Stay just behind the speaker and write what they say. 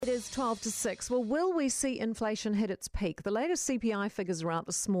It is 12 to 6. Well, will we see inflation hit its peak? The latest CPI figures are out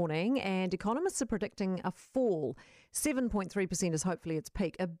this morning and economists are predicting a fall. 7.3% is hopefully its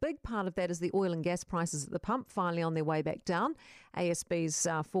peak. A big part of that is the oil and gas prices at the pump finally on their way back down. ASB's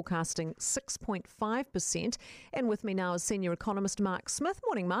forecasting 6.5%. And with me now is senior economist Mark Smith.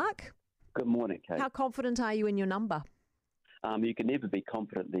 Morning, Mark. Good morning, Kate. How confident are you in your number? You can never be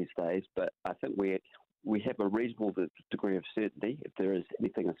confident these days, but I think we have a reasonable degree of certainty, if there is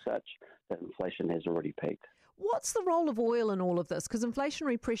anything as such, that inflation has already peaked. What's the role of oil in all of this? Because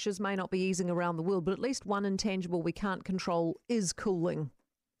inflationary pressures may not be easing around the world, but at least one intangible we can't control is cooling.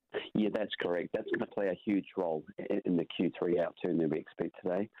 Yeah, that's correct. That's going to play a huge role in the Q3 outturn that we expect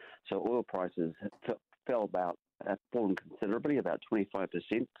today. So oil prices have fallen considerably, about 25%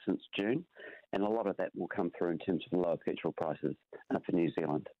 since June, and a lot of that will come through in terms of lower petrol prices for New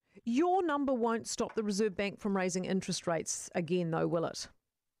Zealand. Your number won't stop the Reserve Bank from raising interest rates again, though, will it?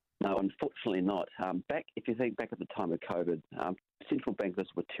 No, unfortunately not. If you think back at the time of COVID, central bankers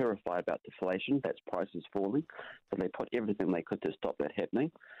were terrified about deflation, that's prices falling, so they put everything they could to stop that happening.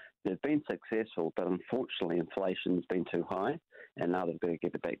 They've been successful, but unfortunately inflation's been too high, and now they've got to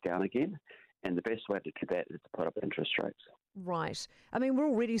get it back down again. And the best way to do that is to put up interest rates. Right. I mean, we're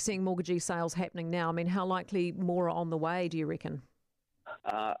already seeing mortgagee sales happening now. I mean, how likely more are on the way, do you reckon?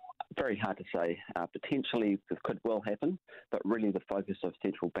 Very hard to say. Potentially it could well happen, but really the focus of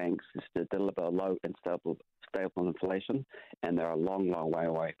central banks is to deliver low and stable inflation, and they're a long, long way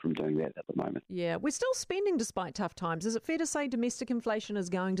away from doing that at the moment. Yeah, we're still spending despite tough times. Is it fair to say domestic inflation is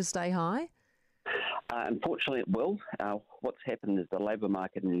going to stay high? Unfortunately, it will. What's happened is the labour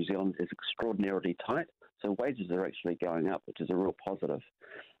market in New Zealand is extraordinarily tight, so wages are actually going up, which is a real positive.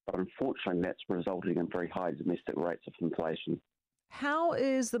 But unfortunately, that's resulting in very high domestic rates of inflation. How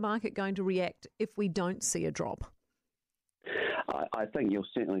is the market going to react if we don't see a drop? I think you'll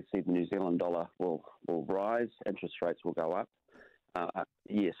certainly see the New Zealand dollar will rise, interest rates will go up.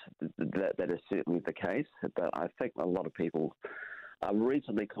 Yes, that is certainly the case, but I think a lot of people are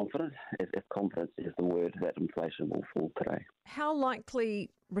reasonably confident, if confidence is the word, that inflation will fall today. How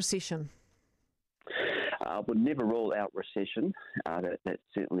likely recession? Would never rule out recession. That's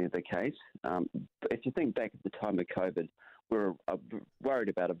certainly the case. But if you think back at the time of COVID, we were worried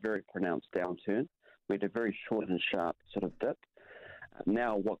about a very pronounced downturn. We had a very short and sharp sort of dip.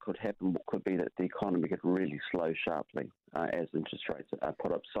 Now what could happen could be that the economy could really slow sharply as interest rates are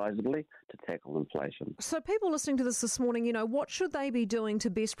put up sizably to tackle inflation. So people listening to this morning, what should they be doing to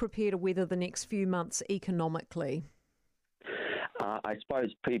best prepare to weather the next few months economically? I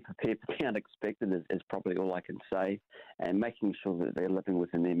suppose be prepared for the unexpected is probably all I can say, and making sure that they're living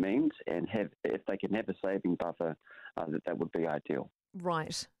within their means, and if they can have a saving buffer, that would be ideal.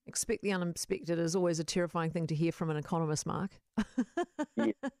 Right. Expect the unexpected is always a terrifying thing to hear from an economist, Mark.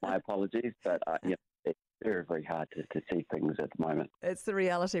 Yeah, my apologies, but it's very, very hard to see things at the moment. It's the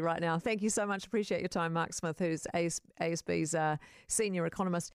reality right now. Thank you so much. Appreciate your time, Mark Smith, who's ASB's senior economist.